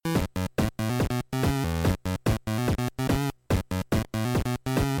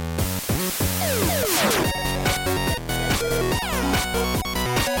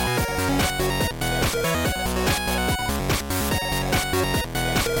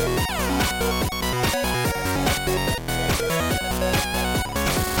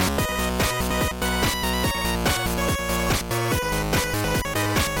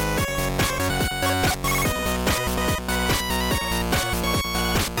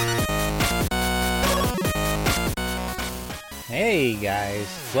Hey guys,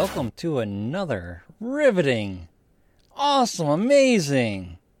 welcome to another riveting, awesome,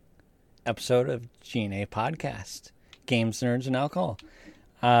 amazing episode of G.N.A podcast, Games, Nerds, and Alcohol.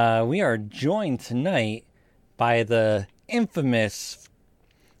 We are joined tonight by the infamous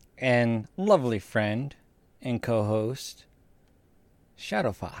and lovely friend and co-host,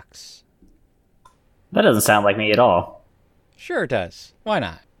 Shadow Fox. That doesn't sound like me at all. Sure it does. Why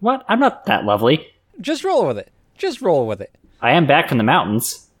not? What? I'm not that lovely. Just roll with it. Just roll with it. I am back from the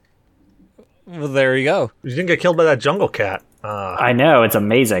mountains. Well, there you go. You didn't get killed by that jungle cat. I know, it's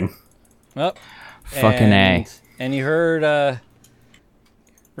amazing. Oh, Fucking A. And you heard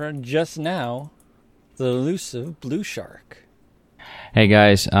just now the elusive blue shark. Hey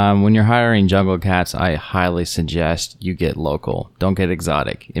guys, when you're hiring jungle cats, I highly suggest you get local. Don't get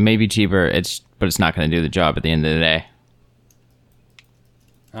exotic. It may be cheaper, but it's not going to do the job at the end of the day.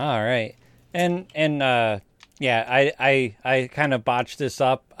 All right, and yeah, I kind of botched this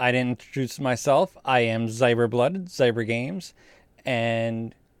up. I didn't introduce myself. I am Zyber Blood, Zyber Games,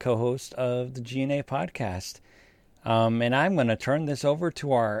 and co-host of the G.N.A podcast. And I'm going to turn this over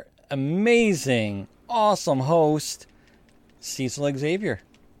to our amazing, awesome host, Cecil Xavier.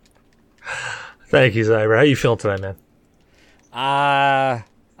 Thank you, Zyber. How you feeling today, man? I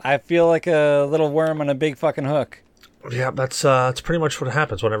feel like a little worm on a big fucking hook. Yeah, that's pretty much what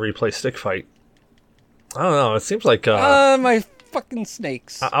happens whenever you play stick fight. I don't know. It seems like my fucking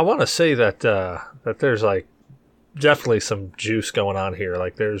snakes. I want to say that that there's like definitely some juice going on here.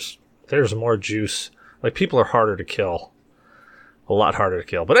 Like there's more juice. Like people are harder to kill, a lot harder to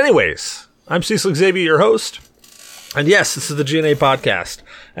kill. But anyways, I'm Cecil Xavier, your host, and yes, this is the G.N.A podcast,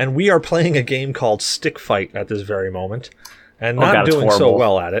 and we are playing a game called Stick Fight at this very moment, and not doing so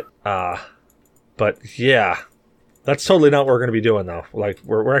well at it. But yeah, that's totally not what we're going to be doing though. Like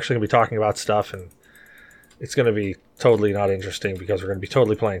we're actually going to be talking about stuff and. It's going to be totally not interesting because we're going to be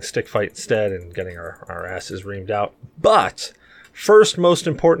totally playing stick fight instead and getting our asses reamed out. But first, most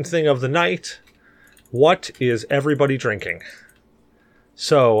important thing of the night, what is everybody drinking?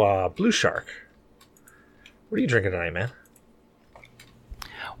 So, Blue Shark, what are you drinking tonight, man?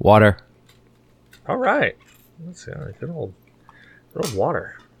 Water. All right. Let's see. Good old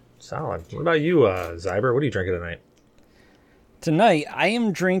water. Solid. What about you, Zyber? What are you drinking tonight? Tonight, I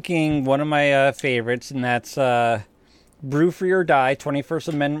am drinking one of my favorites, and that's Brew Free or Die, 21st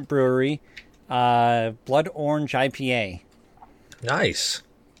Amendment Brewery, Blood Orange IPA. Nice.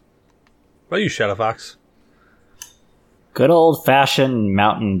 What about you, Shadow Fox? Good old-fashioned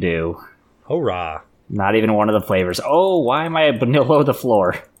Mountain Dew. Hurrah. Not even one of the flavors. Oh, why am I below the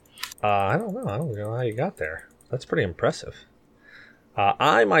floor? I don't know. I don't know how you got there. That's pretty impressive.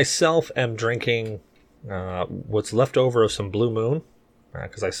 I myself am drinking... what's left over of some Blue Moon,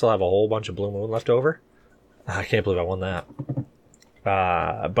 because I still have a whole bunch of Blue Moon left over. I can't believe I won that.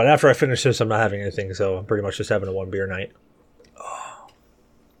 But after I finish this, I'm not having anything, so I'm pretty much just having a one beer night. Oh.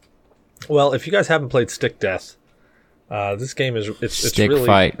 Well, if you guys haven't played Stick Death, this game is it's Stick really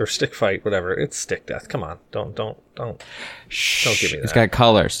Fight or Stick Fight, whatever. It's Stick Death. Come on, don't Shh, give me that. It's got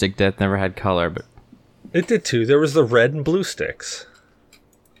color. Stick Death never had color, but It did too. There was the red and blue sticks.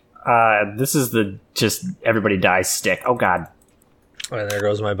 This is the just everybody dies stick. Oh, God. And there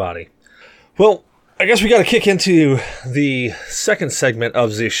goes my body. Well, I guess we got to kick into the second segment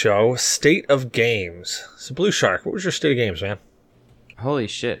of the show, State of Games. So, Blue Shark, what was your State of Games, man? holy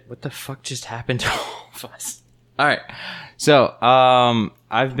shit, what the fuck just happened to all of us? All right, so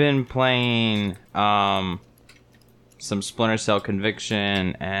I've been playing some Splinter Cell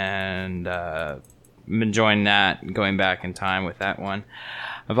Conviction and been enjoying that, going back in time with that one.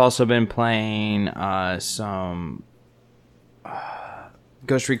 I've also been playing some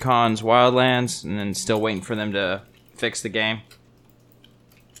Ghost Recon's Wildlands, and then still waiting for them to fix the game.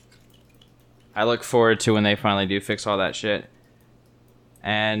 I look forward to when they finally do fix all that shit.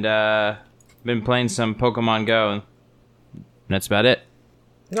 And been playing some Pokemon Go, and that's about it.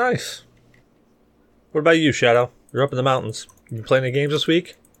 Nice. What about you, Shadow? You're up in the mountains. You been playing any games this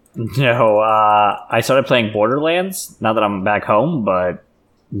week? No, I started playing Borderlands now that I'm back home, but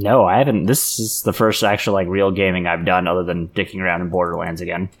no, I haven't. This is the first actual like real gaming I've done other than dicking around in Borderlands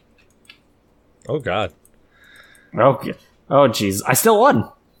again. Oh, God. Okay. Oh, jeez. I still won.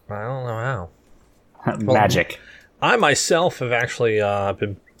 I don't know how. Magic. I myself have actually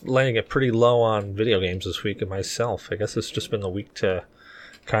been laying it pretty low on video games this week myself. I guess it's just been the week to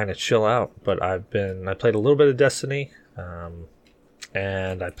kind of chill out. But I played a little bit of Destiny,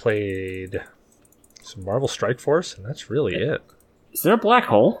 and I played some Marvel Strike Force, and that's really it. Is there a black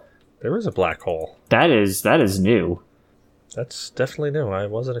hole? There is a black hole. That is new. That's definitely new. I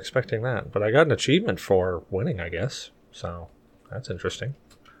wasn't expecting that, but I got an achievement for winning, I guess. So That's interesting.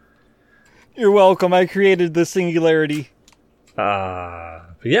 You're welcome. I created the singularity.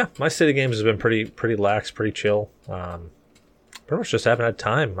 But yeah, my state of games has been pretty lax, pretty chill. Pretty much just haven't had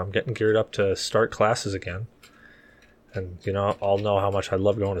time. I'm getting geared up to start classes again. And, I'll know how much I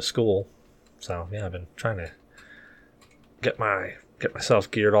love going to school. So, yeah, I've been trying to get myself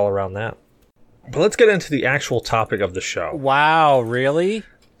geared all around that. But let's get into the actual topic of the show. Wow, really?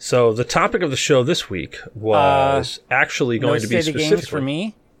 So, the topic of the show this week was actually going to be No specifically... state of games for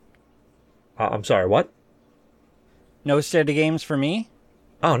me? I'm sorry, what? No state of games for me?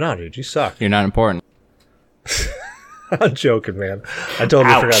 Oh, no, dude, you suck. You're not important. I'm joking, man. I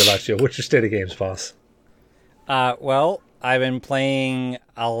totally forgot about you. What's your state of games, boss? Well, I've been playing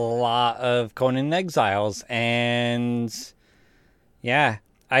a lot of Conan Exiles, and yeah,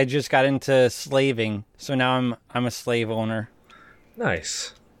 I just got into slaving, so now I'm a slave owner.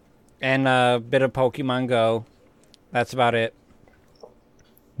 Nice. And a bit of Pokemon Go. That's about it.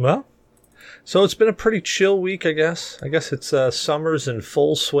 Well, so it's been a pretty chill week, I guess. I guess it's summer's in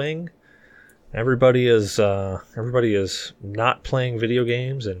full swing. Everybody is not playing video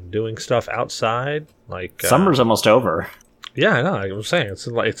games and doing stuff outside. Like Summer's almost over. Yeah, I know. I was saying it's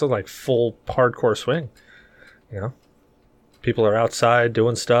a full hardcore swing. People are outside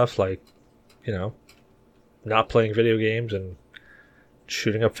doing stuff like, not playing video games and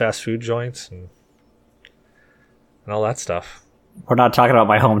shooting up fast food joints and all that stuff. We're not talking about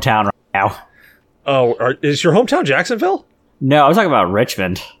my hometown right now. Oh, is your hometown Jacksonville? No, I was talking about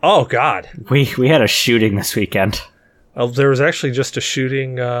Richmond. Oh, God. We had a shooting this weekend. There was actually just a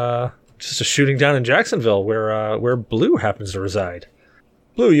shooting down in Jacksonville where Blue happens to reside.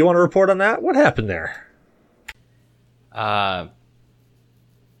 Blue, you want to report on that? What happened there? I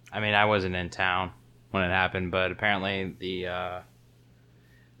wasn't in town when it happened, but apparently the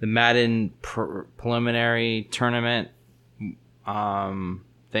Madden preliminary tournament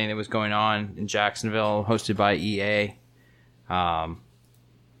thing that was going on in Jacksonville, hosted by EA.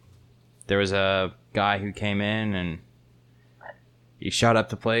 There was a guy who came in and he shot up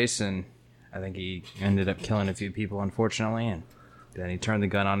the place, and I think he ended up killing a few people, unfortunately, and then he turned the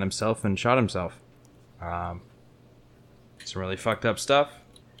gun on himself and shot himself. Some really fucked up stuff,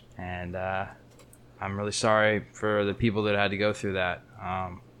 and I'm really sorry for the people that had to go through that.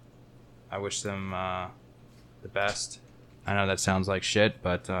 I wish them the best. I know that sounds like shit,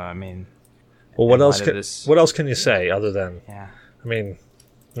 but well, what else can you say other than? Yeah.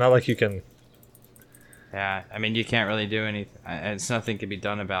 Not like you can. Yeah, you can't really do anything. It's nothing can be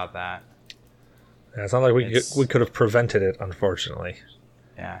done about that. Yeah, it's not like we could have prevented it, unfortunately.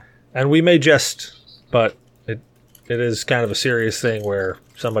 Yeah. And we may jest, but it is kind of a serious thing where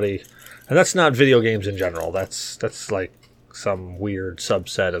somebody, and that's not video games in general. That's like some weird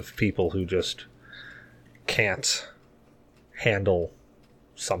subset of people who just can't handle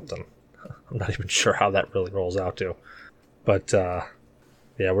something. I'm not even sure how that really rolls out to, but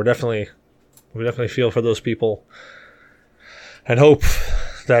yeah, we definitely feel for those people, and hope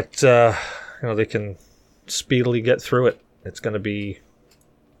that they can speedily get through it. It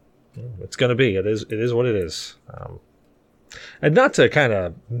is what it is. And not to kind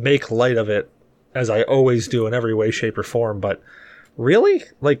of make light of it, as I always do in every way, shape, or form, but really,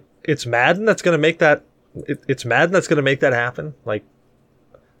 like, it's Madden that's going to make that. It's Madden that's going to make that happen. Like,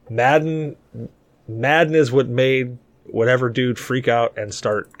 Madden is what made whatever dude freak out and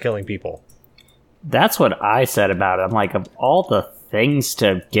start killing people. That's what I said about it. I'm like, of all the things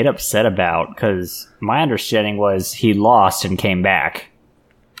to get upset about, because my understanding was he lost and came back.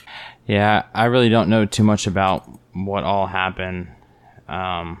 Yeah, I really don't know too much about what all happened.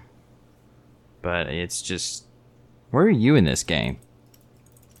 But it's just... Where are you in this game,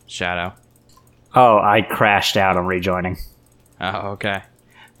 Shadow? Oh, I crashed out. I'm rejoining. Oh, okay.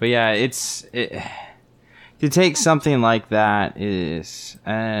 But yeah, to take something like that is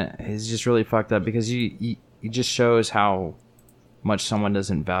just really fucked up, because it just shows how much someone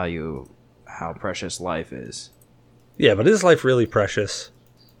doesn't value how precious life is. Yeah, but is life really precious?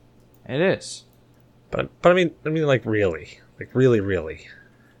 It is. But I mean, like really, really,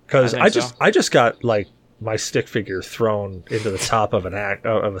 because I just got like my stick figure thrown into the top of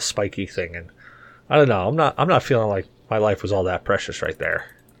of a spiky thing, and I don't know. I'm not feeling like my life was all that precious right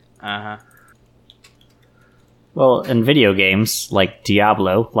there. Uh-huh. Well, in video games like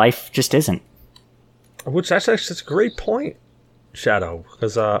Diablo, life just isn't. Which that's a great point, Shadow,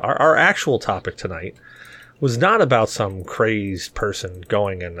 because our actual topic tonight was not about some crazed person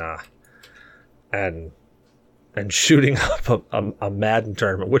going and shooting up a Madden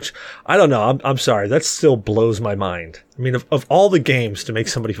tournament, which I don't know. I'm sorry, that still blows my mind. I mean, of all the games to make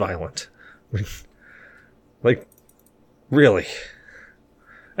somebody violent, I mean, like Really.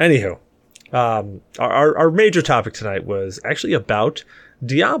 Anywho, our major topic tonight was actually about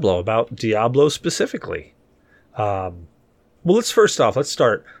Diablo specifically. Well, let's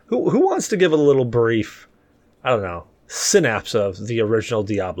start. Who wants to give a little brief, I don't know, synapse of the original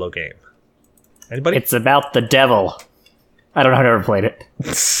Diablo game? Anybody? It's about the devil. I don't know. I've never played it.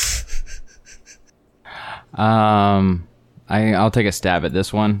 I'll take a stab at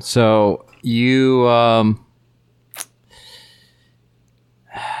this one. So you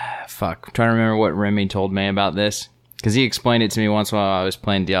fuck, I'm trying to remember what Remy told me about this, because he explained it to me once while I was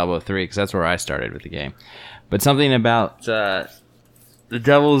playing Diablo 3, because that's where I started with the game. But something about the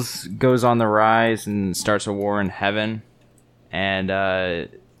devil goes on the rise and starts a war in heaven, and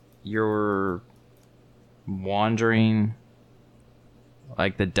you're wandering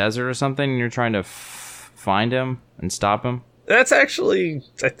like the desert or something, and you're trying to find him and stop him. That's actually,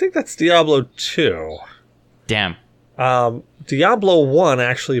 I think that's Diablo 2. Damn. Diablo 1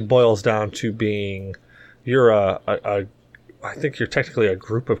 actually boils down to being, you're I think you're technically a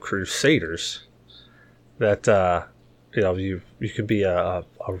group of crusaders that, you can be a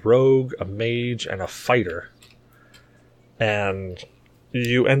rogue, a mage, and a fighter. And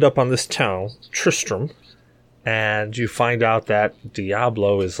you end up on this town, Tristram, and you find out that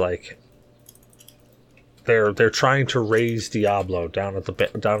Diablo is like, they're trying to raise Diablo down at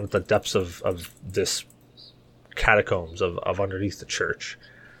the depths of this catacombs of underneath the church.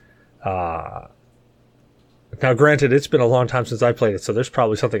 Now, granted, it's been a long time since I played it, so there's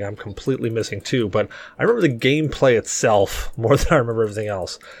probably something I'm completely missing too, but I remember the gameplay itself more than I remember everything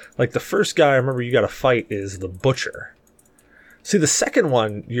else. Like, the first guy I remember you gotta fight is the Butcher. See, the second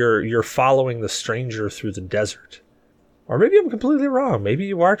one, you're following the stranger through the desert. Or maybe I'm completely wrong. Maybe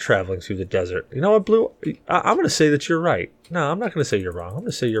you are traveling through the desert. You know what, Blue? I'm going to say that you're right. No, I'm not going to say you're wrong. I'm going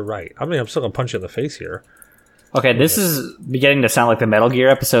to say you're right. I mean, I'm still going to punch you in the face here. Okay, this is beginning to sound like the Metal Gear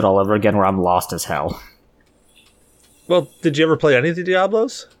episode all over again where I'm lost as hell. Well, did you ever play any of the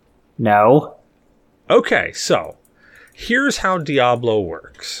Diablos? No. Okay, so here's how Diablo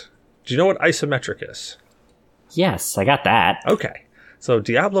works. Do you know what isometric is? Yes, I got that. Okay, so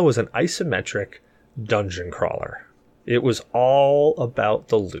Diablo is an isometric dungeon crawler. It was all about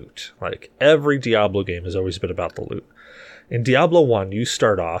the loot. Like, every Diablo game has always been about the loot. In Diablo 1, you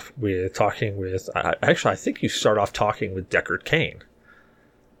start off with talking with... Actually, I think you start off talking with Deckard Cain.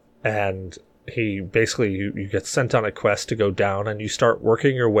 And he basically... You get sent on a quest to go down, and you start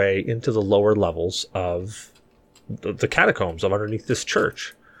working your way into the lower levels of the catacombs of underneath this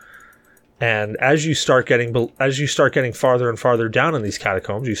church. And as you start getting farther and farther down in these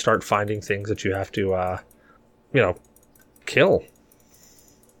catacombs, you start finding things that you have to... kill.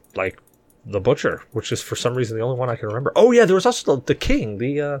 Like the Butcher, which is for some reason the only one I can remember. Oh yeah, there was also the king,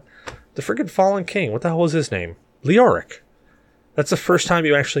 the friggin' fallen king. What the hell was his name? Leoric. That's the first time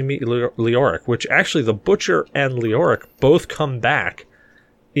you actually meet Leoric, which actually the Butcher and Leoric both come back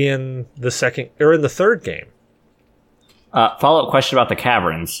in the third game. Follow-up question about the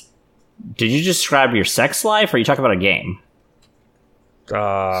caverns. Did you describe your sex life, or are you talking about a game?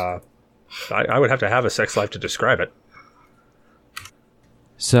 I would have to have a sex life to describe it.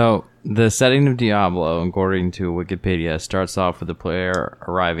 So, the setting of Diablo, according to Wikipedia, starts off with the player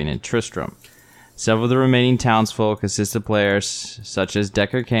arriving in Tristram. Several of the remaining townsfolk consist of players such as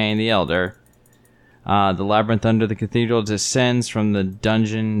Deckard Cain the Elder. The labyrinth under the cathedral descends from the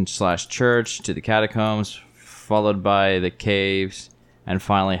dungeon/church to the catacombs, followed by the caves, and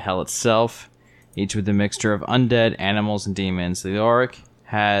finally hell itself, each with a mixture of undead, animals, and demons. Leoric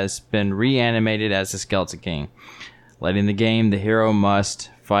has been reanimated as the Skeleton King. Late in the game, the hero must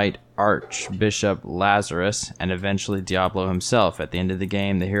fight Archbishop Lazarus and eventually Diablo himself. At the end of the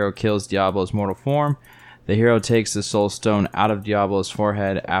game, the hero kills Diablo's mortal form. The hero takes the soul stone out of Diablo's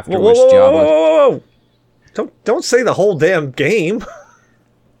forehead, after which Diablo... Whoa. Don't say the whole damn game.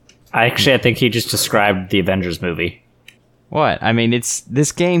 I think he just described the Avengers movie. What? I mean,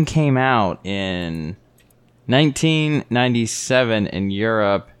 this game came out in 1997 in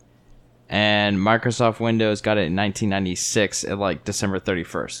Europe, and Microsoft Windows got it in 1996 at like December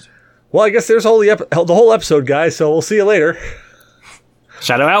 31st. Well, I guess there's the whole episode, guys, so we'll see you later.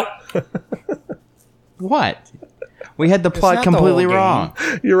 Shout out. What? We had the plot completely wrong.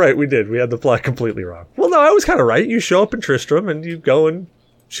 You're right, we did. We had the plot completely wrong. Well, no, I was kind of right. You show up in Tristram and you go and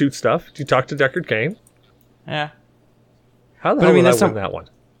shoot stuff. You talk to Deckard Cain. Yeah. How the hell did I win that one?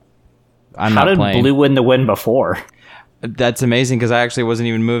 How did Blue win the win before? That's amazing, because I actually wasn't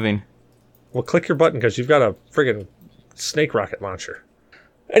even moving. Well, click your button, because you've got a friggin' snake rocket launcher.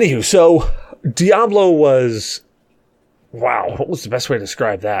 Anywho, so Diablo was... Wow, what was the best way to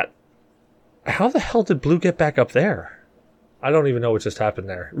describe that? How the hell did Blue get back up there? I don't even know what just happened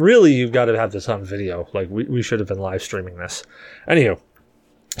there. Really, you've got to have this on video. Like, we should have been live streaming this. Anywho,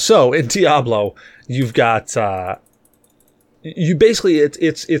 so in Diablo, you've got you basically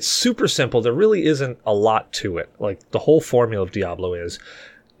it's super simple. There really isn't a lot to it. Like, the whole formula of Diablo is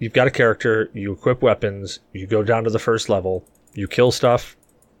you've got a character, you equip weapons, you go down to the first level, you kill stuff,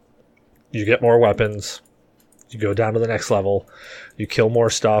 you get more weapons, you go down to the next level, you kill more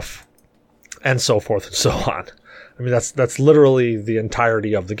stuff, and so forth and so on. I mean, that's literally the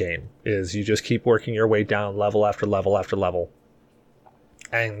entirety of the game, is you just keep working your way down level after level after level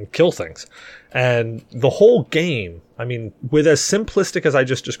and kill things. And the whole game, I mean, with as simplistic as I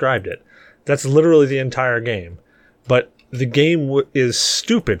just described it, that's literally the entire game. But the game is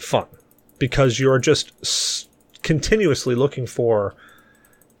stupid fun because you're just continuously looking for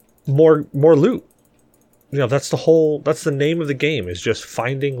more loot. You know, that's the name of the game, is just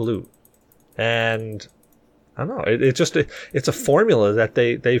finding loot. And I don't know, it's a formula that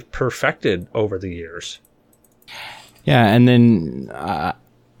they've perfected over the years. Yeah, and then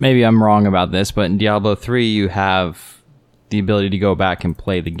maybe I'm wrong about this, but in Diablo 3 you have the ability to go back and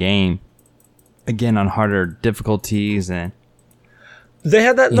play the game again on harder difficulties, and they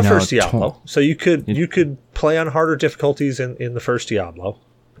had that in the first Diablo. So you could play on harder difficulties in the first Diablo.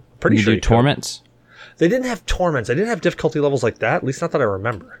 Pretty sure you do torments. They didn't have torments. They didn't have difficulty levels like that. At least not that I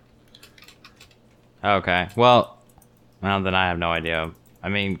remember. Okay, well, then I have no idea. I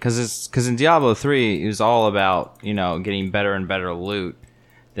mean, because in Diablo 3, it was all about, getting better and better loot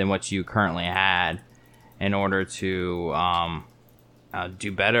than what you currently had in order to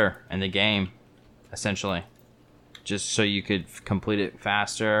do better in the game, essentially. Just so you could complete it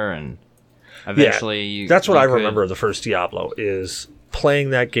faster, and eventually that's what I remember of the first Diablo, is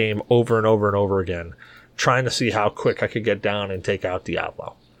playing that game over and over and over again, trying to see how quick I could get down and take out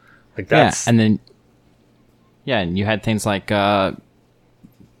Diablo. Like, that's... Yeah, and then... Yeah, and you had things like hard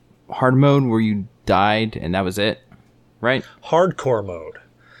mode where you died and that was it, right? Hardcore mode.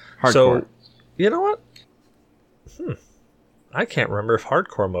 Hardcore. So, you know what? I can't remember if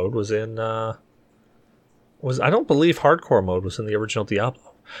hardcore mode was in... I don't believe hardcore mode was in the original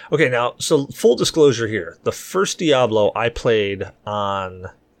Diablo. Okay, now, so full disclosure here. The first Diablo I played on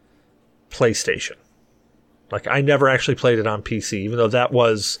PlayStation. Like, I never actually played it on PC, even though that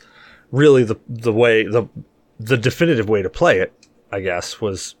was really the definitive way to play it, I guess,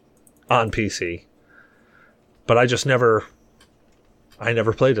 was on PC. But I never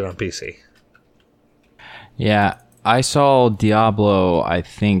played it on PC. Yeah, I saw Diablo, I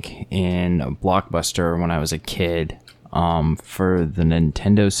think, in Blockbuster when I was a kid, for the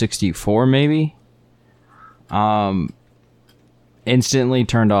Nintendo 64, maybe. Instantly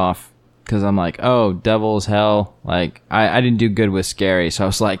turned off. Because I'm like, oh, devil's hell. Like, I didn't do good with scary. So I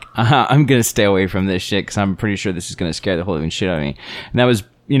was like, I'm going to stay away from this shit because I'm pretty sure this is going to scare the whole living shit out of me. And that was,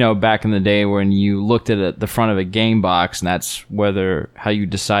 back in the day when you looked at the front of a game box, and that's how you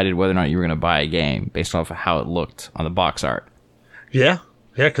decided whether or not you were going to buy a game based off of how it looked on the box art. Yeah,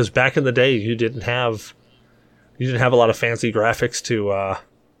 because back in the day, you didn't have a lot of fancy graphics to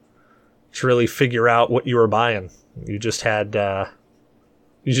really figure out what you were buying. You just had...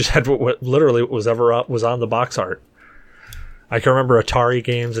 what literally was on the box art. I can remember Atari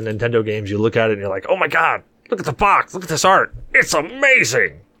games and Nintendo games. You look at it and you're like, oh my god, look at the box, look at this art. It's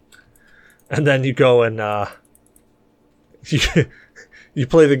amazing. And then you go and you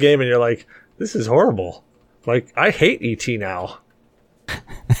play the game and you're like, this is horrible. Like, I hate E.T. now.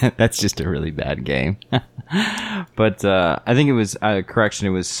 That's just a really bad game. But I think it was, correction,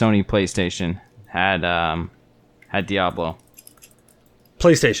 it was Sony PlayStation had Diablo.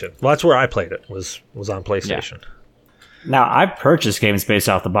 PlayStation. Well, that's where I played it, was on PlayStation. Yeah. Now, I've purchased games based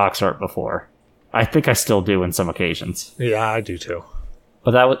off the box art before. I think I still do in some occasions. Yeah, I do too.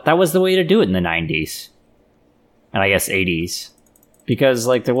 But that was the way to do it in the 90s. And I guess 80s. Because,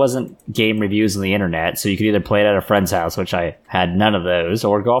 there wasn't game reviews on the internet, so you could either play it at a friend's house, which I had none of those,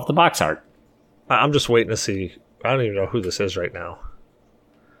 or go off the box art. I'm just waiting to see. I don't even know who this is right now.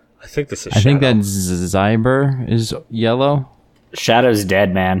 I think this is Shadow. I think that Zyber is yellow. Shadow's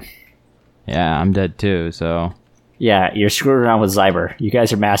dead, man. Yeah, I'm dead too, so... Yeah, you're screwing around with Zyber. You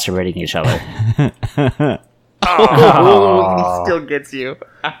guys are masturbating each other. Oh, he still gets you.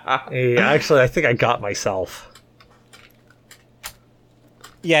 Hey, actually, I think I got myself.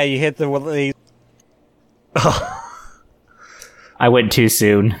 Yeah, you hit the... I went too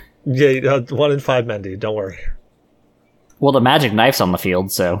soon. Yeah, 1 in 5 men, dude. Don't worry. Well, the magic knife's on the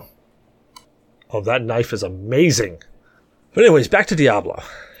field, so... Oh, that knife is amazing. But anyways, back to Diablo.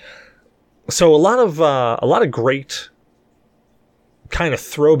 So a lot of great kind of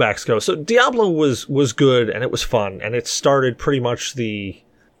throwbacks go. So Diablo was good, and it was fun, and it started pretty much it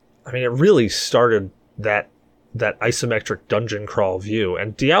really started that isometric dungeon crawl view,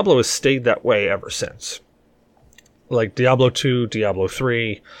 and Diablo has stayed that way ever since. Like Diablo 2, Diablo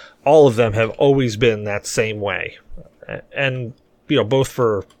 3, all of them have always been that same way. And, both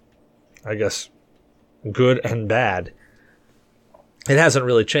for, I guess, good and bad. It hasn't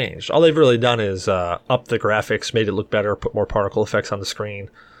really changed. All they've really done is up the graphics, made it look better, put more particle effects on the screen,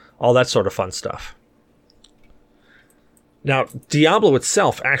 all that sort of fun stuff. Now, Diablo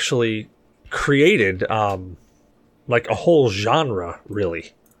itself actually created like a whole genre,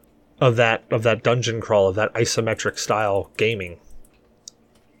 really, of that dungeon crawl, of that isometric style gaming.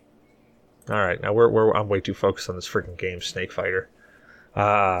 All right, now I'm way too focused on this freaking game, Snake Fighter.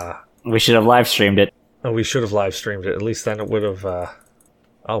 We should have live streamed it. Oh, we should have live streamed it. At least then it would have.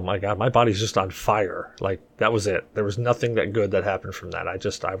 Oh my god, my body's just on fire. Like, that was it. There was nothing that good that happened from that.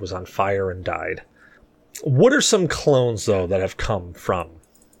 I was on fire and died. What are some clones, though, that have come from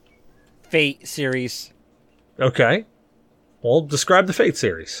Fate series? Okay. Well, describe the Fate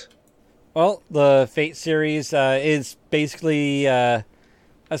series. Well, the Fate series is basically a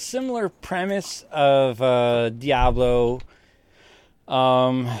similar premise of Diablo.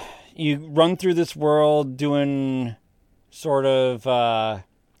 You run through this world doing sort of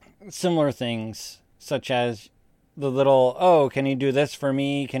similar things, such as the little, oh, can you do this for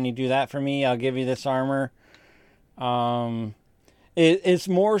me? Can you do that for me? I'll give you this armor. It's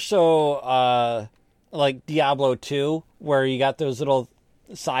more so like Diablo 2, where you got those little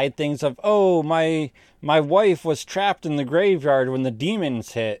side things of, oh, my wife was trapped in the graveyard when the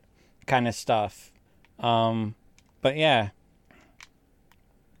demons hit, kind of stuff. But yeah.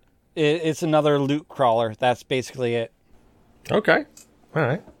 It's another loot crawler. That's basically it. Okay. All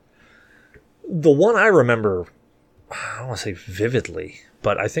right. The one I remember, I don't want to say vividly,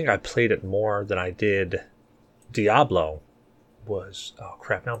 but I think I played it more than I did Diablo, was, oh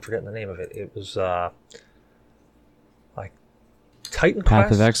crap, now I'm forgetting the name of it. It was like Titan Quest?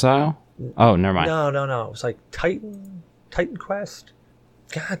 Path of Exile? Oh, never mind. No. It was like Titan Quest?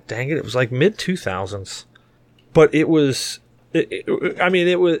 God dang it. It was like mid-2000s. But it was... it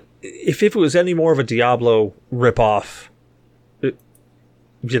was, if it was any more of a Diablo ripoff, they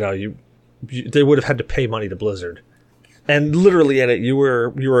would have had to pay money to Blizzard. And literally in it, you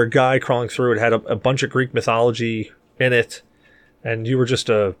were a guy crawling through. It had a bunch of Greek mythology in it, and you were just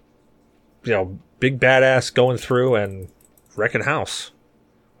a big badass going through and wrecking house.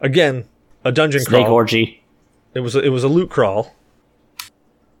 Again, a dungeon Snake crawl. orgy. It was a loot crawl.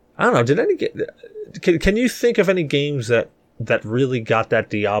 I don't know. Can you think of any games that really got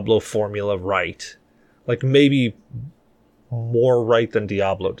that Diablo formula right? Like, maybe more right than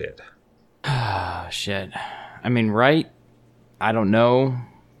Diablo did. Ah, shit. I mean, right? I don't know,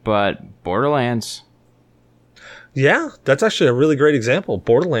 but Borderlands. Yeah, that's actually a really great example.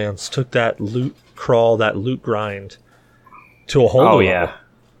 Borderlands took that loot crawl, that loot grind to a whole new level.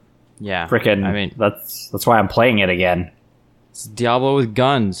 Yeah. Frickin', I mean, that's why I'm playing it again. it's Diablo with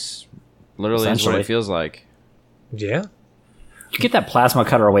guns. Literally, is what Essentially. it feels like. Yeah. You get that plasma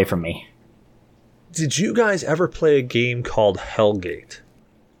cutter away from me. Did you guys ever play a game called Hellgate?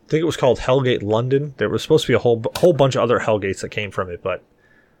 I think it was called Hellgate London. There was supposed to be a whole bunch of other Hellgates that came from it, but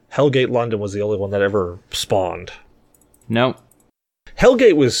Hellgate London was the only one that ever spawned. Nope.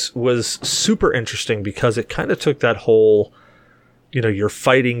 Hellgate was super interesting because it kind of took that whole, you're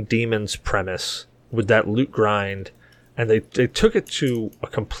fighting demons premise with that loot grind, and they took it to a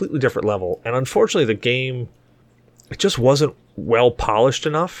completely different level. And unfortunately, the game, it just wasn't well polished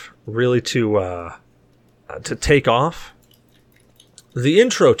enough, really, to take off. The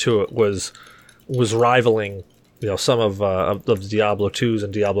intro to it was rivaling, some of the Diablo 2s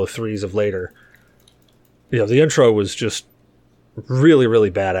and Diablo 3s of later. The intro was just really,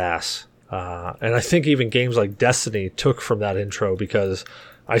 really badass. And I think even games like Destiny took from that intro, because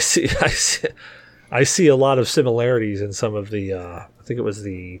I see a lot of similarities in some of the, I think it was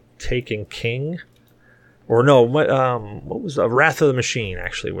the Taken King, or no, what was Wrath of the Machine,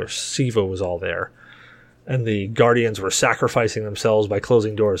 actually, where Siva was all there, and the Guardians were sacrificing themselves by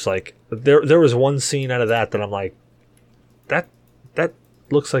closing doors. Like, there was one scene out of that I'm like, that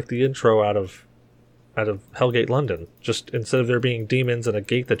looks like the intro out of Hellgate London. Just instead of there being demons and a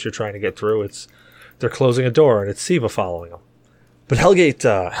gate that you're trying to get through, they're closing a door and it's Siva following them. But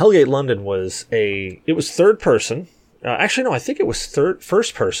Hellgate London was third person. Actually, no, I think it was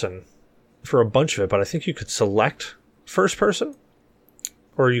first person for a bunch of it, but I think you could select first person,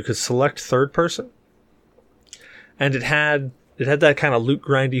 or you could select third person. And it had that kind of loot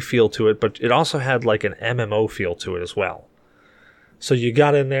grindy feel to it, but it also had like an MMO feel to it as well. So you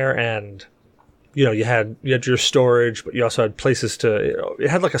got in there and, you had your storage, but you also had places it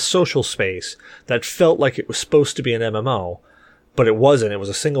had like a social space that felt like it was supposed to be an MMO, but it wasn't. It was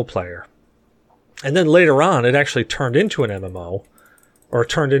a single player. And then later on, it actually turned into an MMO, or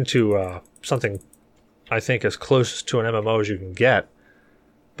turned into something I think as close to an MMO as you can get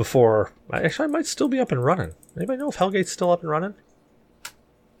before... Actually, I might still be up and running. Anybody know if Hellgate's still up and running?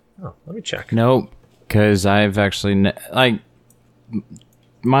 Oh, let me check. Nope, because I've actually...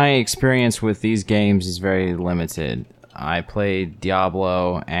 my experience with these games is very limited. I played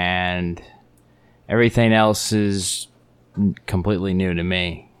Diablo, and everything else is completely new to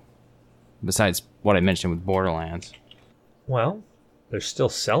me, besides what I mentioned with Borderlands. Well, they're still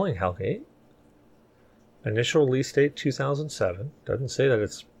selling Hellgate. Initial release date 2007. Doesn't say that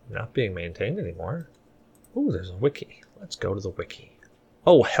it's not being maintained anymore. Ooh, there's a wiki. Let's go to the wiki.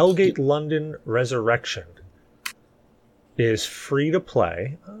 Oh, Hellgate London Resurrection is free to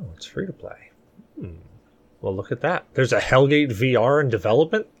play. Oh, it's free to play. Well, look at that. There's a Hellgate VR in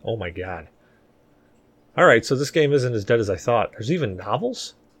development? Oh my god. Alright, so this game isn't as dead as I thought. There's even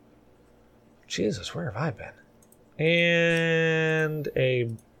novels? Jesus, where have I been? And a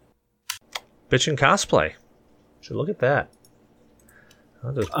bitchin' cosplay. Should look at that.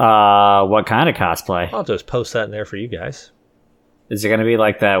 What kind of cosplay? I'll just post that in there for you guys. Is it going to be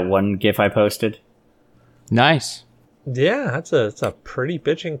like that one GIF I posted? Nice. Yeah, that's a pretty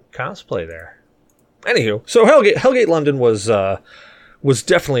bitchin' cosplay there. Anywho, so Hellgate London was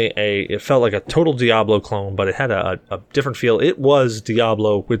definitely it felt like a total Diablo clone, but it had a different feel. It was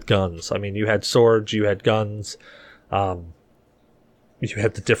Diablo with guns. I mean, you had swords, you had guns, you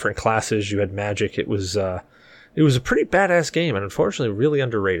had the different classes, you had magic. It was a pretty badass game, and unfortunately really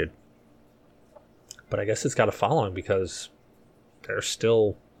underrated. But I guess it's got a following because they're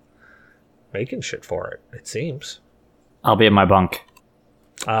still making shit for it, it seems. I'll be in my bunk.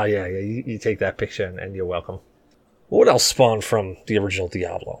 Yeah, you take that picture and you're welcome. What else spawned from the original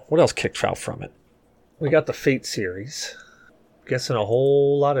Diablo? What else kicked out from it? We got the Fate series. Guessing a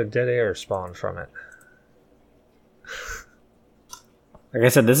whole lot of dead air spawned from it. Like I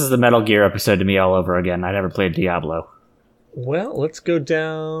said, this is the Metal Gear episode to me all over again. I never played Diablo. Well, let's go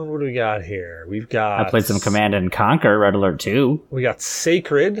down. What do we got here? We've got... I played some Command and Conquer, Red Alert 2. We got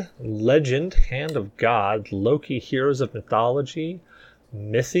Sacred, Legend, Hand of God, Loki, Heroes of Mythology,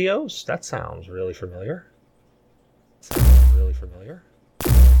 Mythios. That sounds really familiar.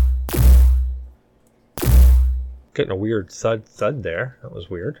 Getting a weird thud there. That was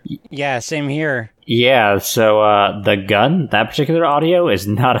weird. Yeah, same here. Yeah, so the gun, that particular audio, is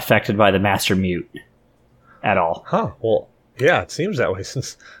not affected by the master mute at all. Huh. Well, yeah, it seems that way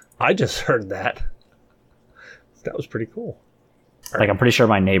since I just heard that. That was pretty cool. Like, I'm pretty sure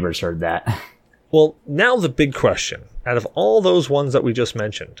my neighbors heard that. Well, now the big question. Out of all those ones that we just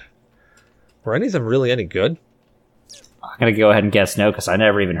mentioned, were any of them really any good? I'm going to go ahead and guess no, because I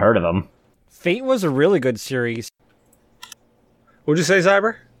never even heard of them. Fate was a really good series. What'd you say,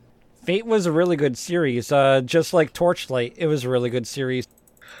 Zyber? Fate was a really good series. Just like Torchlight, it was a really good series.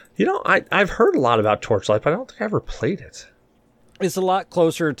 You know, I've heard a lot about Torchlight, but I don't think I ever played it. It's a lot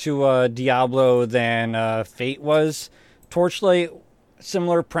closer to Diablo than Fate was. Torchlight,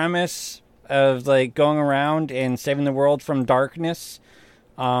 similar premise of like going around and saving the world from darkness,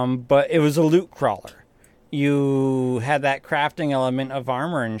 but it was a loot crawler. You had that crafting element of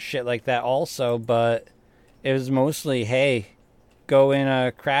armor and shit like that also, but it was mostly, hey, go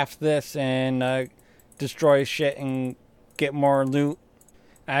in, craft this and destroy shit and get more loot.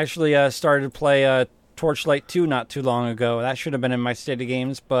 I actually started to play Torchlight 2 not too long ago. That should have been in my state of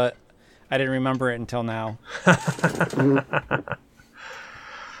games, but I didn't remember it until now.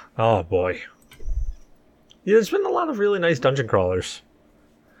 Oh, boy. Yeah, there's been a lot of really nice dungeon crawlers.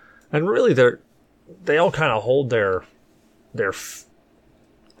 And really, they all kind of hold their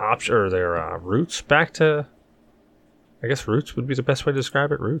roots back to... I guess roots would be the best way to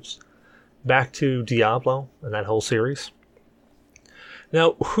describe it. Roots. Back to Diablo and that whole series.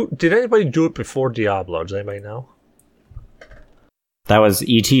 Now, did anybody do it before Diablo? Does anybody know? That was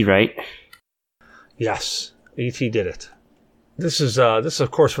E.T., right? Yes, E.T. did it. This is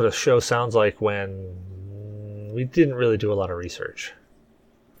of course what a show sounds like when we didn't really do a lot of research.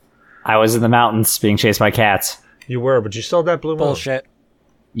 I was in the mountains being chased by cats. You were, but you still had that blue moon. Bullshit.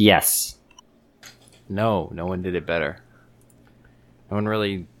 Yes. No one did it better. I don't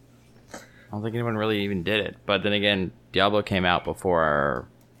think anyone really even did it. But then again, Diablo came out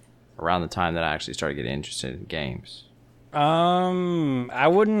around the time that I actually started getting interested in games. I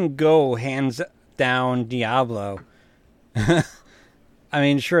wouldn't go hands down Diablo. I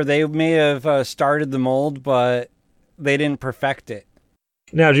mean, sure, they may have started the mold, but they didn't perfect it.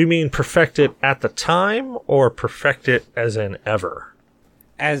 Now, do you mean perfect it at the time or perfect it as in ever?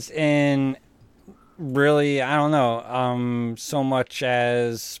 As in, really, I don't know, so much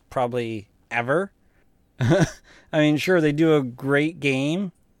as probably ever. I mean, sure, they do a great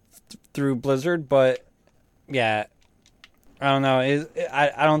game through Blizzard, but yeah, I don't know.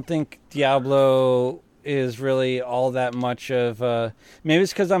 I don't think Diablo is really all that much of maybe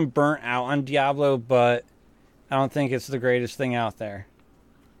it's because I'm burnt out on Diablo, but I don't think it's the greatest thing out there.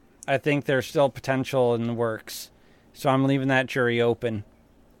 I think there's still potential in the works, so I'm leaving that jury open.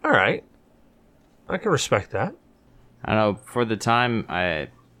 All right. I can respect that. I don't know. For the time, I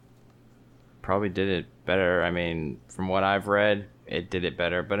probably did it better. I mean, from what I've read, it did it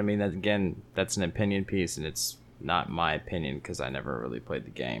better. But I mean, again, that's an opinion piece, and it's not my opinion because I never really played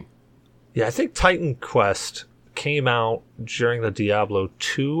the game. Yeah, I think Titan Quest came out during the Diablo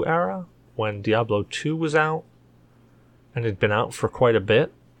 2 era, when Diablo 2 was out, and had been out for quite a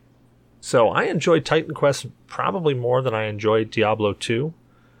bit. So I enjoyed Titan Quest probably more than I enjoyed Diablo 2,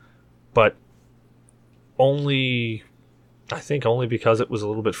 but only because it was a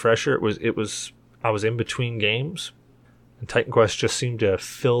little bit fresher. I was in between games, and Titan Quest just seemed to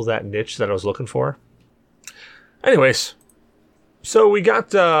fill that niche that I was looking for. Anyways, so we've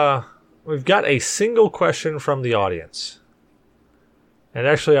got a single question from the audience. And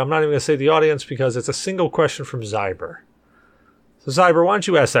actually, I'm not even going to say the audience because it's a single question from Zyber. So Zyber, why don't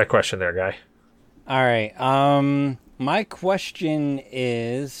you ask that question there, guy? All right. My question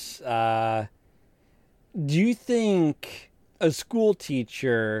is, do you think a school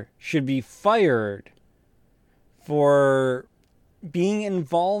teacher should be fired for being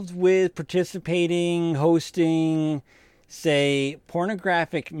involved with participating, hosting, say,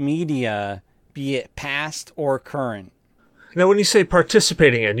 pornographic media, be it past or current? Now, when you say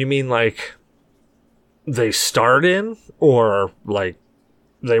participating in, you mean like they starred in, or like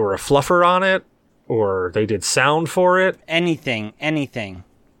they were a fluffer on it, or they did sound for it? Anything.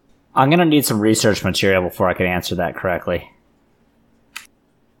 I'm going to need some research material before I can answer that correctly.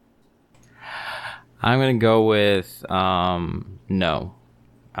 I'm going to go with no.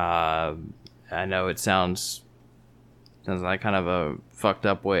 I know it sounds like kind of a fucked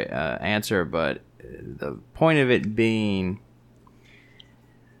up way answer, but the point of it being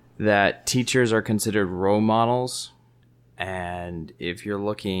that teachers are considered role models, and if you're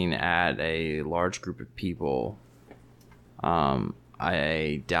looking at a large group of people,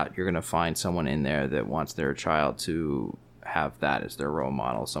 I doubt you're going to find someone in there that wants their child to have that as their role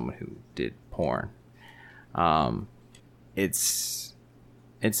model, someone who did porn. It's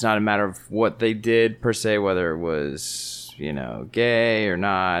not a matter of what they did per se, whether it was, gay or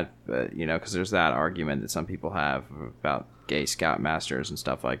not, but, because there's that argument that some people have about gay scoutmasters and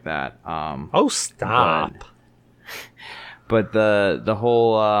stuff like that. Oh, stop. But the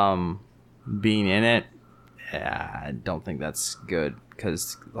whole being in it, I don't think that's good,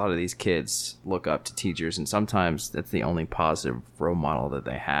 because a lot of these kids look up to teachers, and sometimes that's the only positive role model that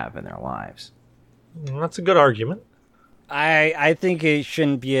they have in their lives. That's a good argument. I think it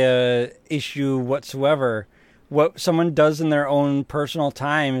shouldn't be a issue whatsoever. What someone does in their own personal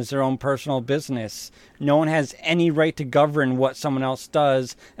time is their own personal business. No one has any right to govern what someone else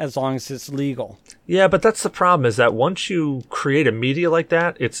does as long as it's legal. Yeah, but that's the problem, is that once you create a media like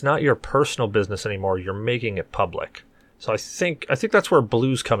that, it's not your personal business anymore. You're making it public. So I think that's where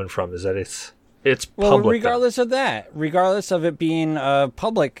Blue's coming from, is that it's public. Well, regardless of that, regardless of it being a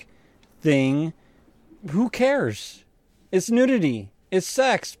public thing, who cares? It's nudity. It's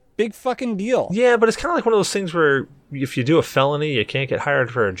sex. Big fucking deal. Yeah, but it's kind of like one of those things where if you do a felony, you can't get hired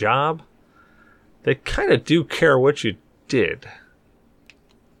for a job. They kind of do care what you did.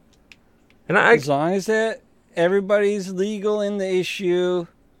 And as long as everybody's legal in the issue,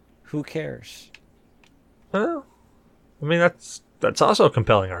 who cares? Well, I mean, that's also a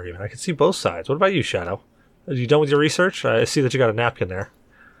compelling argument. I can see both sides. What about you, Shadow? Are you done with your research? I see that you got a napkin there.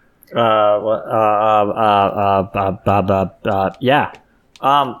 Yeah.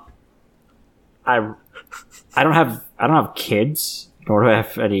 I don't have kids, nor do I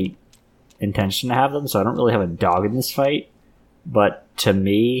have any intention to have them, so I don't really have a dog in this fight. But to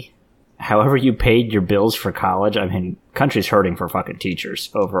me, however you paid your bills for college, I mean, country's hurting for fucking teachers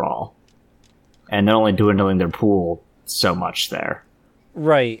overall. And they're only dwindling their pool so much there.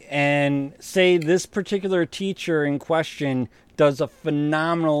 Right, and say this particular teacher in question does a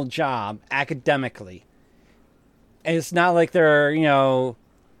phenomenal job academically. And it's not like they're, oh,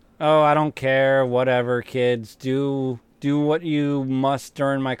 I don't care, whatever, kids, do what you must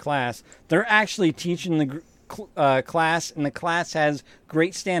during my class. They're actually teaching the class, and the class has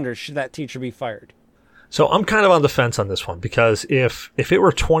great standards. Should that teacher be fired? So I'm kind of on the fence on this one, because if it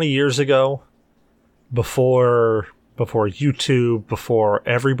were 20 years ago, before YouTube, before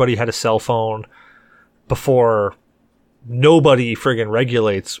everybody had a cell phone, before nobody friggin'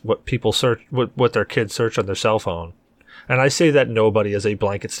 regulates what people search, what their kids search on their cell phone. And I say that nobody is a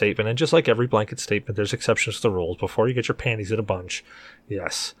blanket statement, and just like every blanket statement, there's exceptions to the rules. Before you get your panties in a bunch,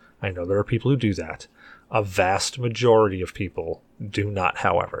 yes, I know there are people who do that. A vast majority of people do not,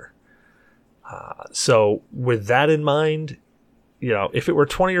 however. So with that in mind, if it were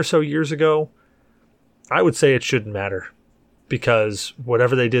 20 or so years ago, I would say it shouldn't matter, because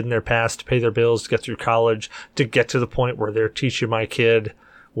whatever they did in their past to pay their bills, to get through college, to get to the point where they're teaching my kid,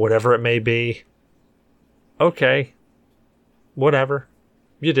 whatever it may be, okay, whatever,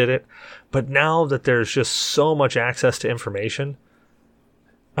 you did it. But now that there's just so much access to information,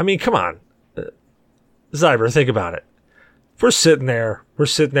 I mean, come on, Zyber, think about it. We're sitting there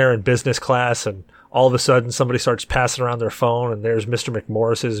in business class, and all of a sudden somebody starts passing around their phone, and there's Mr.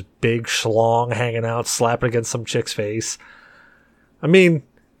 McMorris's big schlong hanging out, slapping against some chick's face. I mean,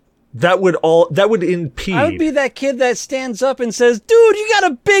 that would impede. I would be that kid that stands up and says, "Dude, you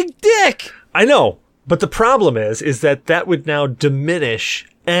got a big dick." I know, but the problem is that would now diminish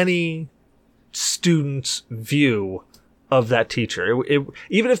any student's view of that teacher.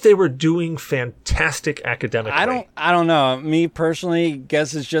 Even if they were doing fantastic academically. I don't know. Me personally,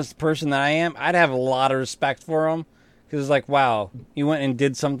 guess it's just the person that I am. I'd have a lot of respect for him, because it's like, wow, you went and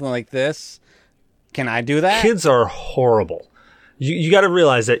did something like this. Can I do that? Kids are horrible. You got to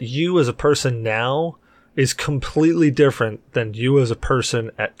realize that you as a person now is completely different than you as a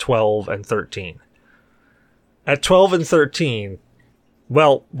person at 12 and 13. At 12 and 13,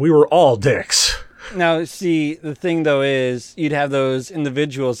 well, we were all dicks. Now, see, the thing, though, is you'd have those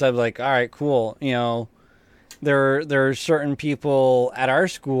individuals that are like, all right, cool. There are certain people at our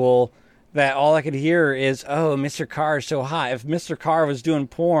school that all I could hear is, oh, Mr. Carr is so hot. If Mr. Carr was doing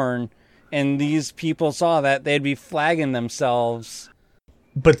porn and these people saw that, they'd be flagging themselves.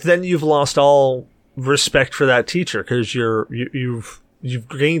 But then you've lost all respect for that teacher, because you've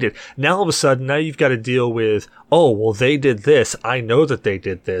gained it. Now all of a sudden, now you've got to deal with, oh, well, they did this. I know that they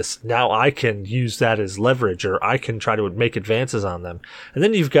did this. Now I can use that as leverage, or I can try to make advances on them. And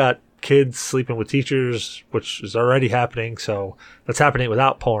then you've got kids sleeping with teachers, which is already happening. So that's happening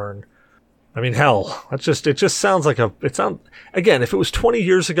without porn. I mean, hell, it just sounds like again, if it was 20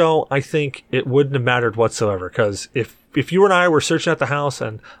 years ago, I think it wouldn't have mattered whatsoever. Because if you and I were searching at the house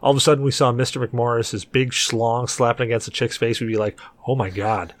and all of a sudden we saw Mr. McMorris's big schlong slapping against a chick's face, we'd be like, oh my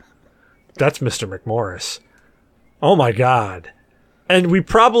God, that's Mr. McMorris. Oh my God. And we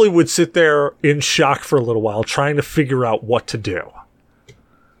probably would sit there in shock for a little while, trying to figure out what to do.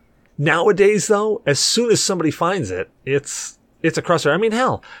 Nowadays, though, as soon as somebody finds it, it's a crossfire. I mean,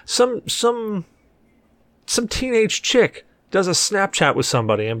 hell, some teenage chick does a Snapchat with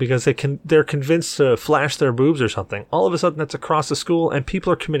somebody, and because they're convinced to flash their boobs or something, all of a sudden that's across the school, and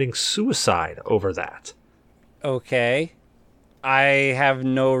people are committing suicide over that. Okay. I have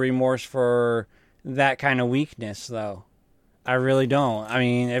no remorse for that kind of weakness, though. I really don't. I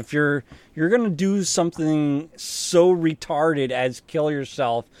mean, if you're going to do something so retarded as kill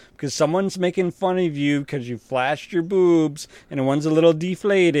yourself because someone's making fun of you because you flashed your boobs and one's a little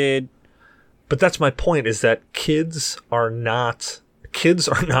deflated. But that's my point, is that kids are not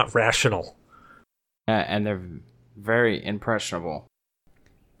rational. And they're very impressionable.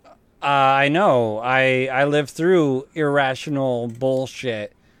 I know. I lived through irrational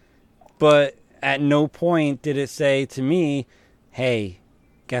bullshit. But at no point did it say to me, hey,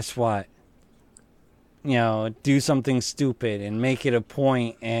 guess what? Do something stupid and make it a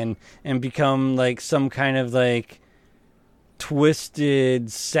point and become like some kind of like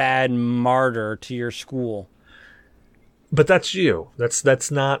twisted, sad martyr to your school. But that's you. That's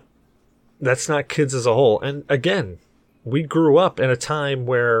not kids as a whole. And again, we grew up in a time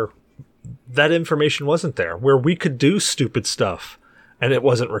where that information wasn't there, where we could do stupid stuff and it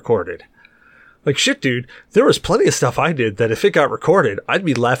wasn't recorded. Like, shit, dude, there was plenty of stuff I did that if it got recorded, I'd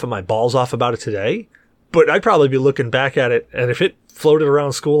be laughing my balls off about it today. But I'd probably be looking back at it, and if it floated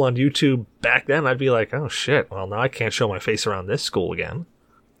around school on YouTube back then, I'd be like, oh shit, well, now I can't show my face around this school again.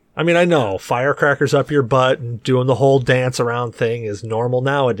 I mean, I know firecrackers up your butt and doing the whole dance around thing is normal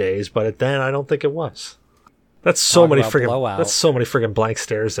nowadays, but then I don't think it was. That's so many friggin' blank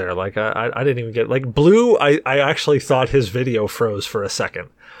stares there. Like, I didn't even get, like, Blue, I actually thought his video froze for a second.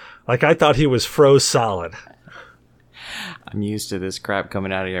 Like, I thought he was froze solid. I'm used to this crap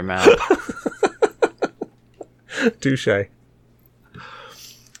coming out of your mouth. Touche.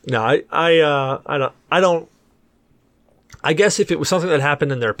 No, I don't. I guess if it was something that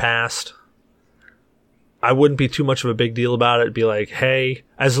happened in their past, I wouldn't be too much of a big deal about it. It'd be like, hey,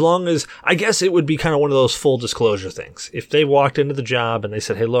 as long as, I guess it would be kind of one of those full disclosure things. If they walked into the job and they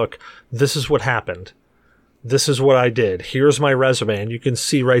said, hey, look, this is what happened. This is what I did. Here's my resume. And you can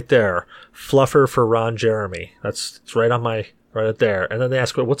see right there, fluffer for Ron Jeremy. It's right on right up there. And then they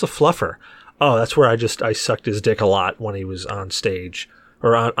ask, what's a fluffer? Oh, that's where I sucked his dick a lot when he was on stage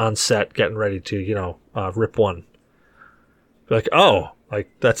or on set getting ready to, rip one. Like, oh,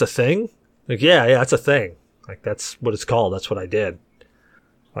 like that's a thing? Like, yeah, that's a thing. Like, that's what it's called. That's what I did.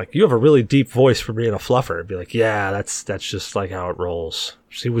 Like, you have a really deep voice for being a fluffer. It'd be like, yeah, that's just like how it rolls.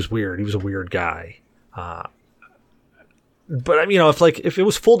 He was weird. He was a weird guy. But I mean, if it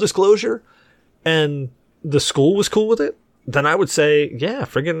was full disclosure and the school was cool with it, then I would say, yeah,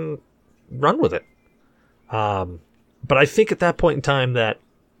 friggin' run with it. But I think at that point in time that,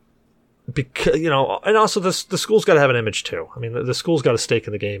 because, and also the school's got to have an image too. I mean, the school's got a stake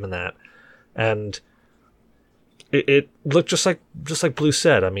in the game in that. And it looked just like Blue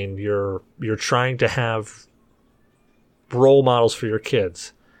said. I mean, you're trying to have role models for your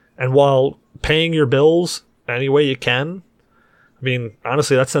kids. And while paying your bills any way you can, I mean,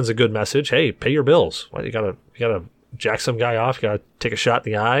 honestly, that sends a good message. Hey, pay your bills. Well, you gotta jack some guy off. You gotta take a shot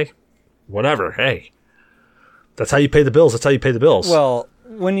in the eye. Whatever. Hey, that's how you pay the bills. That's how you pay the bills. Well,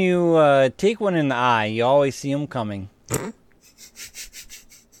 when you take one in the eye, you always see them coming.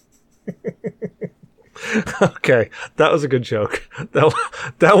 Okay, that was a good joke.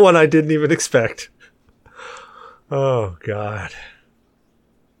 That one I didn't even expect. Oh God.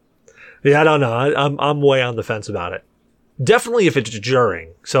 Yeah, I don't know. I'm way on the fence about it. Definitely if it's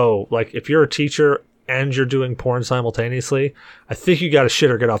during. So, like, if you're a teacher and you're doing porn simultaneously, I think you got to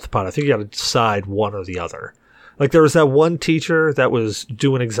shit or get off the pot. I think you got to decide one or the other. Like, there was that one teacher that was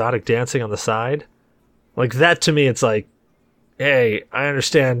doing exotic dancing on the side. Like, that to me, it's like, hey, I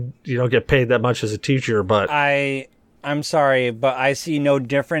understand you don't get paid that much as a teacher, but I'm sorry, but I see no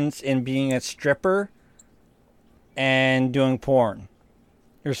difference in being a stripper and doing porn.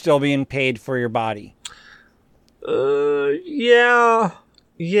 You're still being paid for your body. Yeah,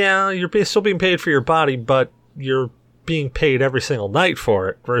 you're still being paid for your body, but you're being paid every single night for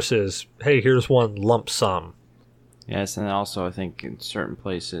it versus, hey, here's one lump sum. Yes, and also I think in certain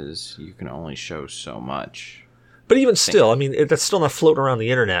places you can only show so much. But even still, I mean, that's still not floating around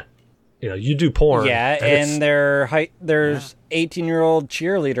the internet. You do porn. Yeah, and there's 18-year-old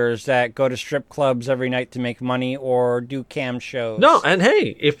cheerleaders that go to strip clubs every night to make money or do cam shows. No, and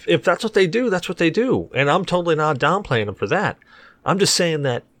hey, if that's what they do, that's what they do. And I'm totally not downplaying them for that. I'm just saying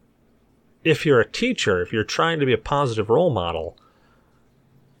that if you're a teacher, if you're trying to be a positive role model,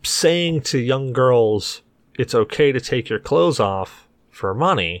 saying to young girls it's okay to take your clothes off for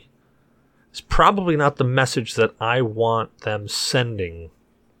money is probably not the message that I want them sending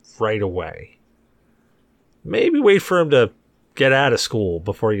right away. Maybe wait for him to get out of school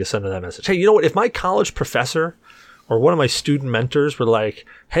before you send him that message. Hey, you know what? If my college professor or one of my student mentors were like,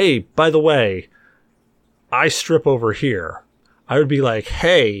 hey, by the way, I strip over here, I would be like,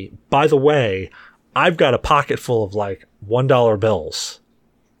 hey, by the way, I've got a pocket full of like $1 bills.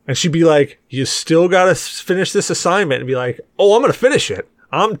 And she'd be like, you still got to finish this assignment. And be like, oh, I'm going to finish it.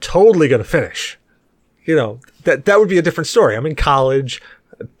 I'm totally going to finish. That would be a different story. I'm in college.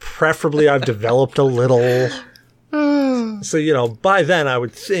 Preferably, I've developed a little. So, by then I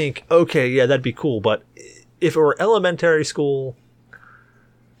would think, okay, yeah, that'd be cool. But if it were elementary school,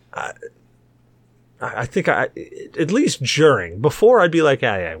 I think at least before I'd be like,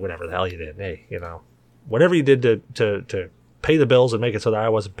 yeah, whatever the hell you did. Hey, whatever you did to pay the bills and make it so that I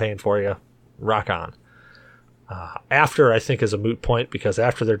wasn't paying for you, rock on. After, I think, is a moot point, because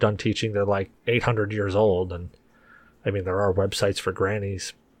after they're done teaching, they're like 800 years old. And I mean, there are websites for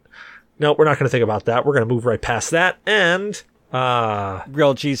grannies. No, we're not going to think about that. We're going to move right past that. And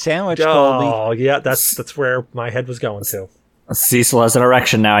grilled cheese sandwich, Colby. Colby. Yeah, that's where my head was going to. Cecil has an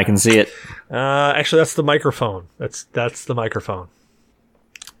erection now. I can see it. Actually, that's the microphone. That's the microphone.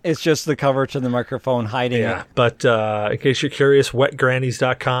 It's just the cover to the microphone hiding it. But in case you're curious,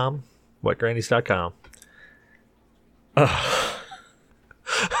 wetgrannies.com. Wetgrannies.com. I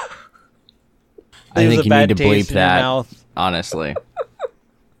think you need to bleep that, honestly.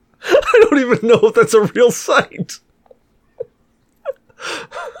 I don't even know if that's a real site.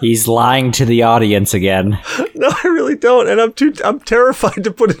 He's lying to the audience again. No, I really don't, and I'm terrified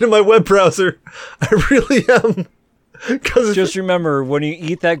to put it in my web browser. I really am. Just remember, when you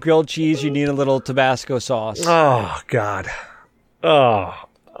eat that grilled cheese, you need a little Tabasco sauce. Oh, God. Oh,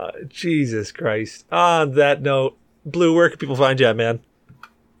 Jesus Christ. On that note, Blue, where can people find you at, man?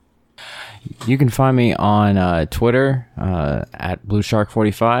 You can find me on Twitter at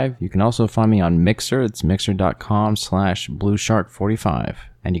BlueShark45. You can also find me on Mixer. It's mixer.com/BlueShark45.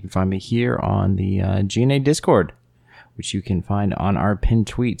 And you can find me here on the G.N.A Discord, which you can find on our pinned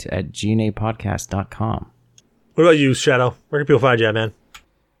tweet at GNApodcast.com. What about you, Shadow? Where can people find you at, man?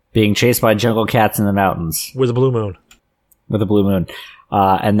 Being chased by jungle cats in the mountains. With a blue moon. With a blue moon.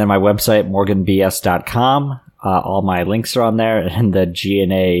 And then my website, morganbs.com. All my links are on there. And the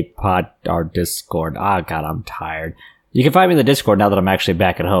G.N.A our Discord. Oh, God, I'm tired. You can find me in the Discord now that I'm actually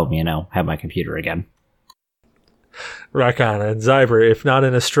back at home, have my computer again. Rock on. And Zyber, if not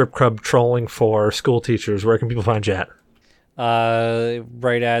in a strip club trolling for school teachers, where can people find you at?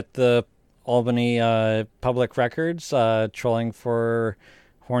 Right at the Albany Public Records, trolling for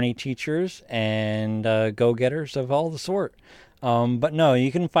horny teachers and go-getters of all the sort. But no,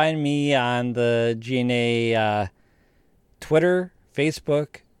 you can find me on the G.N.A Twitter,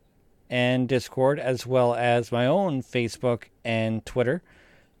 Facebook, and Discord, as well as my own Facebook and Twitter.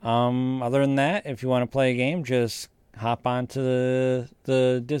 Other than that, if you want to play a game, just hop onto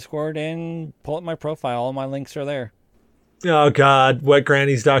the Discord and pull up my profile. All my links are there. Oh, God.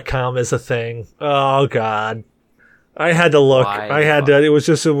 Wetgrannies.com is a thing. Oh, God. I had to look. It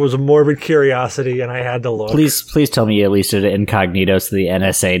was a morbid curiosity, and I had to look. Please tell me you at least did it incognito so the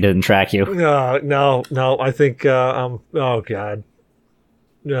NSA didn't track you. No. I think, oh, God.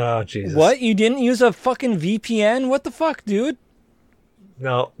 Oh, Jesus. What? You didn't use a fucking VPN? What the fuck, dude?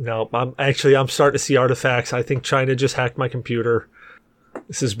 No. I'm starting to see artifacts. I think China just hacked my computer.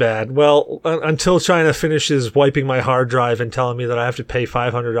 This is bad. Well, until China finishes wiping my hard drive and telling me that I have to pay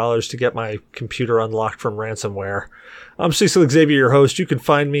 $500 to get my computer unlocked from ransomware. I'm Cecil Xavier, your host. You can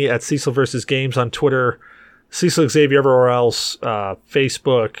find me at Cecil vs. Games on Twitter, Cecil Xavier everywhere else,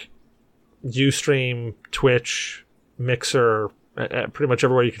 Facebook, Ustream, Twitch, Mixer, pretty much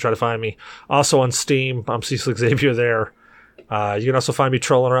everywhere you can try to find me. Also on Steam, I'm Cecil Xavier there. You can also find me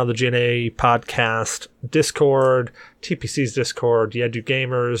trolling around the G.N.A podcast Discord, TPC's Discord, Yeah Do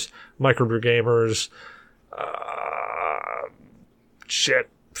Gamers, Microbrew Gamers.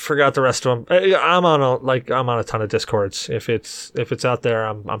 Forgot the rest of them. I'm on a ton of Discords. If it's out there,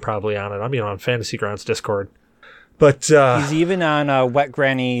 I'm probably on it. I'm on Fantasy Grounds Discord. But he's even on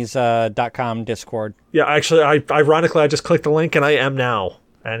wetgrannies.com Discord. Yeah, actually, ironically, I just clicked the link and I am now,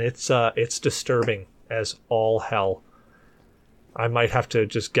 and it's disturbing as all hell. I might have to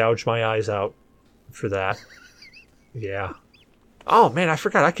just gouge my eyes out for that. Yeah. Oh, man, I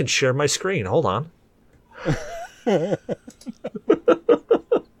forgot I can share my screen. Hold on.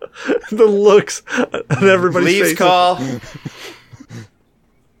 The looks on everybody's face. Please call.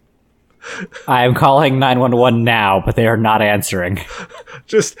 I am calling 911 now, but they are not answering.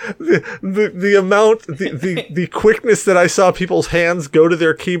 Just the amount, the quickness that I saw people's hands go to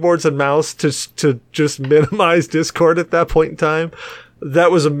their keyboards and mouse to just minimize Discord at that point in time.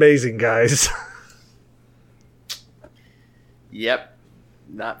 That was amazing, guys. Yep.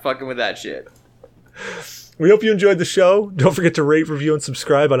 Not fucking with that shit. We hope you enjoyed the show. Don't forget to rate, review, and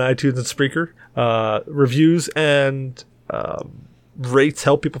subscribe on iTunes and Spreaker. Reviews and rates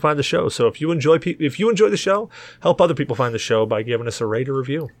help people find the show. So if you enjoy the show, help other people find the show by giving us a rate or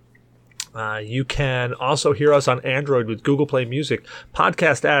review. You can also hear us on Android with Google Play Music,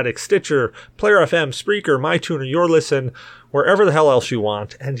 Podcast Addict, Stitcher, Player FM, Spreaker, MyTuner, Your Listen, wherever the hell else you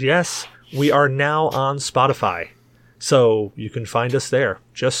want. And yes, we are now on Spotify. So you can find us there.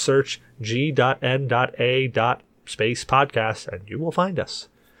 Just search G.N.A.space-podcast and you will find us.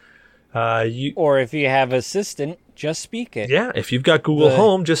 Or if you have Assistant, just speak it. Yeah, if you've got Google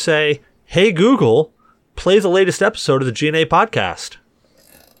Home, just say, "Hey Google, play the latest episode of the G.N.A. podcast."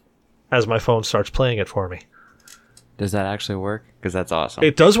 As my phone starts playing it for me. Does that actually work? Because that's awesome.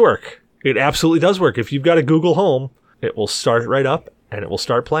 It does work. It absolutely does work. If you've got a Google Home, it will start it right up and it will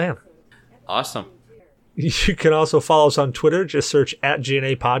start playing. Awesome. You can also follow us on Twitter. Just search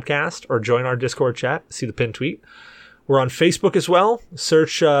 @G.N.A. podcast or join our Discord chat. See the pinned tweet. We're on Facebook as well.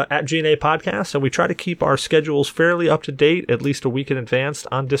 Search @G.N.A. podcast, and we try to keep our schedules fairly up to date, at least a week in advance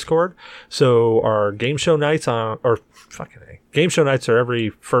on Discord. So our game show nights game show nights are every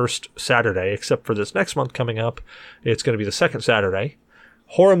first Saturday, except for this next month coming up. It's going to be the second Saturday.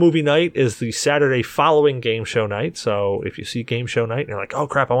 Horror movie night is the Saturday following game show night. So if you see game show night and you're like, "Oh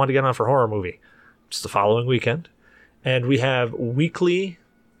crap, I want to get on for horror movie," it's the following weekend. And we have weekly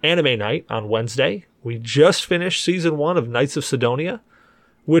anime night on Wednesday. We just finished season 1 of Knights of Sidonia,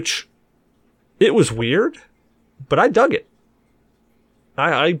 which it was weird, but I dug it.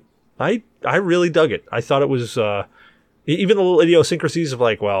 I really dug it. I thought it was even the little idiosyncrasies of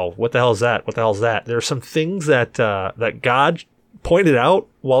like, well, what the hell is that? What the hell is that? There are some things that that God pointed out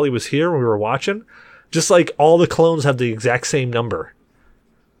while he was here when we were watching, just like all the clones have the exact same number.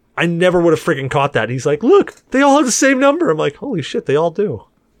 I never would have freaking caught that. He's like, look, they all have the same number. I'm like, holy shit, they all do.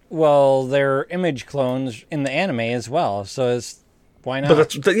 Well, they're image clones in the anime as well, so why not?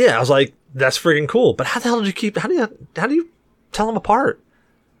 But I was like, that's freaking cool. But how the hell did you how do you tell them apart?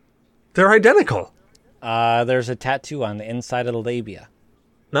 They're identical. There's a tattoo on the inside of the labia.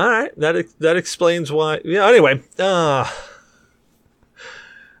 All right, that explains why. Yeah. Anyway,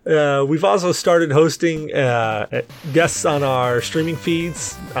 we've also started hosting guests on our streaming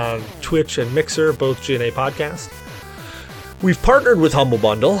feeds on Twitch and Mixer, both G.N.A podcast. We've partnered with Humble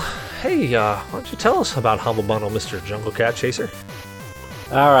Bundle. Hey, why don't you tell us about Humble Bundle, Mr. Jungle Cat Chaser?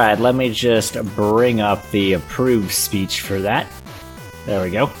 All right, let me just bring up the approved speech for that. There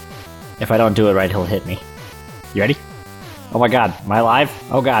we go. If I don't do it right, he'll hit me. You ready? Oh my god, am I live?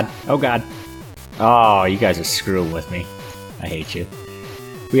 Oh god, oh god. Oh, you guys are screwing with me. I hate you.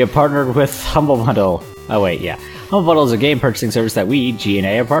 We have partnered with Humble Bundle. Oh wait, yeah. Humble Bundle is a game purchasing service that we,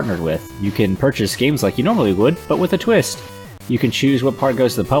 G.N.A, are partnered with. You can purchase games like you normally would, but with a twist. You can choose what part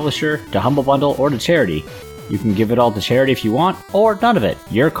goes to the publisher, to Humble Bundle, or to charity. You can give it all to charity if you want, or none of it.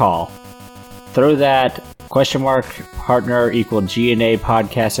 Your call. Throw that $partner equal G.N.A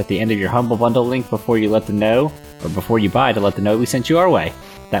podcast at the end of your Humble Bundle link before you let them know, or before you buy to let them know we sent you our way.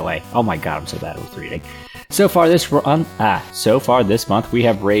 That way. Oh my god, I'm so bad with reading. So far this month, we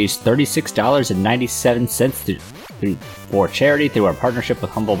have raised $36.97 for charity through our partnership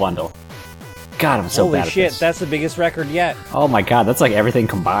with Humble Bundle. God, I'm so bad at this. Holy shit, that's the biggest record yet. Oh my god, that's like everything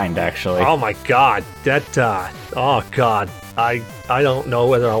combined, actually. Oh my god, oh god. I don't know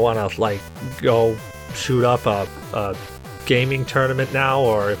whether I want to, like, go shoot up a gaming tournament now,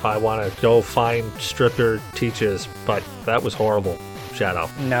 or if I want to go find stripper teachers, but that was horrible, Shadow.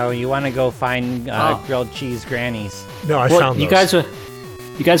 No, you want to go find grilled cheese grannies. No, I found those.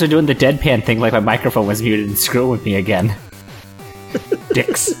 You guys were doing the deadpan thing like my microphone was muted and screwing with me again.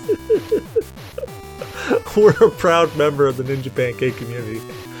 Dicks. We're a proud member of the Ninja Pancake community.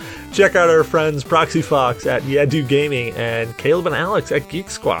 Check out our friends Proxy Fox at Yadu Gaming and Caleb and Alex at Geek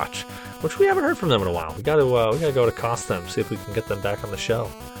Squatch, which we haven't heard from them in a while. We gotta go to Cost them, see if we can get them back on the show.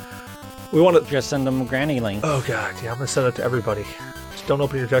 We want to just send them a granny link. Oh god, yeah, I'm gonna send it to everybody. Just don't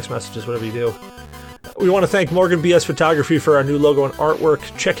open your text messages, whatever you do. We want to thank Morgan BS Photography for our new logo and artwork.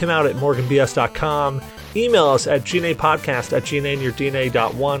 Check him out at morganbs.com. Email us at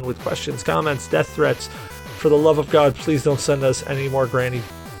gnapodcast@gnainyourdna.1 with questions, comments, death threats. For the love of God, please don't send us any more granny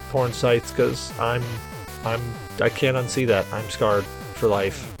porn sites, because I can't unsee that. I'm scarred for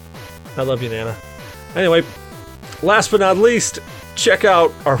life. I love you, Nana. Anyway, last but not least, check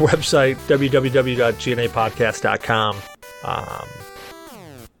out our website, www.gnapodcast.com.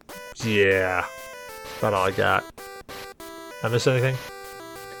 Yeah, about all I got. I miss anything?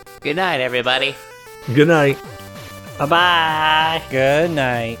 Good night, everybody. Good night. Bye-bye. Good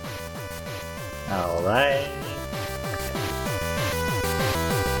night. All right.